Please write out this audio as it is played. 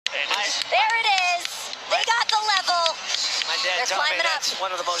There it is. They got the level. My dad taught me that's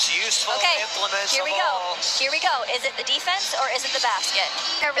one of the most useful implements Here we of go. all. Here we go. Is it the defense or is it the basket?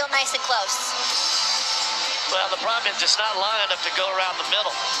 They're real nice and close. Well, the problem is it's not long enough to go around the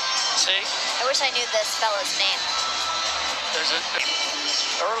middle. See? I wish I knew this fella's name. There's a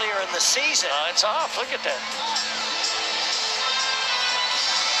earlier in the season. It's off. Look at that.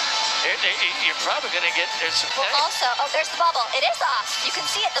 You're probably going to get there's also, there's the bubble. It is off. You can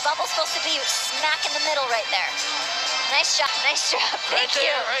see it. The bubble's supposed to be smack in the middle right there. Nice job. Nice job. Thank you.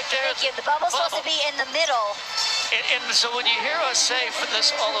 Right there. Thank you. The bubble's supposed to be in the middle. And so when you hear us say for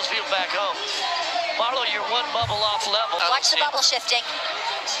this, all those people back home, Marlo, you're one bubble off level. Watch the bubble shifting.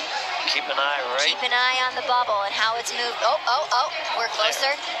 Keep an eye, right? Keep an eye on the bubble and how it's moved. Oh. We're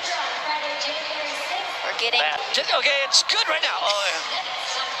closer. We're getting. Okay, it's good right now. Oh, yeah.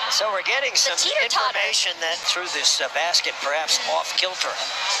 So we're getting some information that through this basket, perhaps off kilter.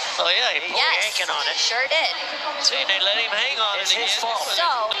 Oh yeah, he pulled yanking on it. Sure did. See, they let him hang on it. It's his fault.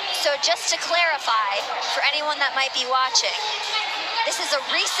 So just to clarify, for anyone that might be watching, this is a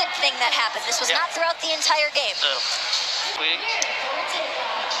recent thing that happened. This was not throughout the entire game. No.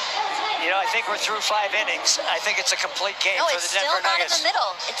 You know, I think we're through 5 innings. I think it's a complete game for the Denver Nuggets.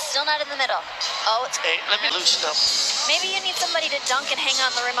 No, it's still not in the middle. It's still not in the middle. Oh, it's. Hey, let me loosen up. Maybe you need somebody to dunk and hang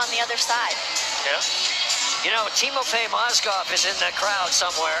on the rim on the other side. Yeah. You know, Timofey Mozgov is in the crowd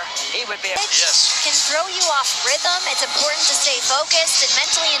somewhere. He would be. Yes. Can throw you off rhythm. It's important to stay focused and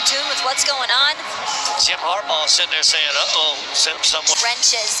mentally in tune with what's going on. Jim Harbaugh sitting there saying, "Uh-oh, someone."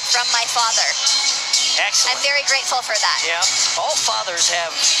 Wrenches from my father. Excellent. I'm very grateful for that. Yeah. All fathers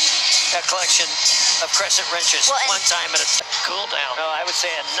have a collection of crescent wrenches one time at a cool down. No, I would say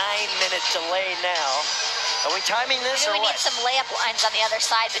a 9-minute delay now. Are we timing this or we what? need some layup lines on the other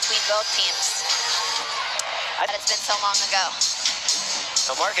side between both teams. It's been so long ago.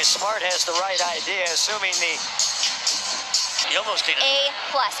 So Marcus Smart has the right idea, assuming the. You almost need A+.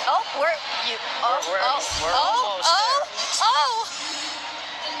 Oh, we're almost there.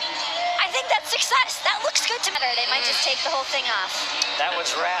 I think that's success. That looks good to me. They might just take the whole thing off. That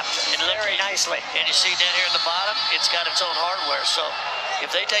was wrapped very nicely. And you see down here in the bottom, it's got its own hardware. So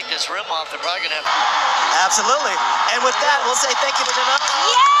if they take this rim off, they're probably going to have. Absolutely. And with that, we'll say thank you to the Nuggets.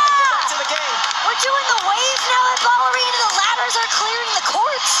 Yeah! To the game. We're doing the wave now at Ball Arena. The ladders are clearing the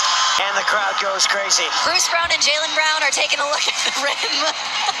courts. And the crowd goes crazy. Bruce Brown and Jaylen Brown are taking a look at the rim.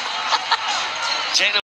 Jaylen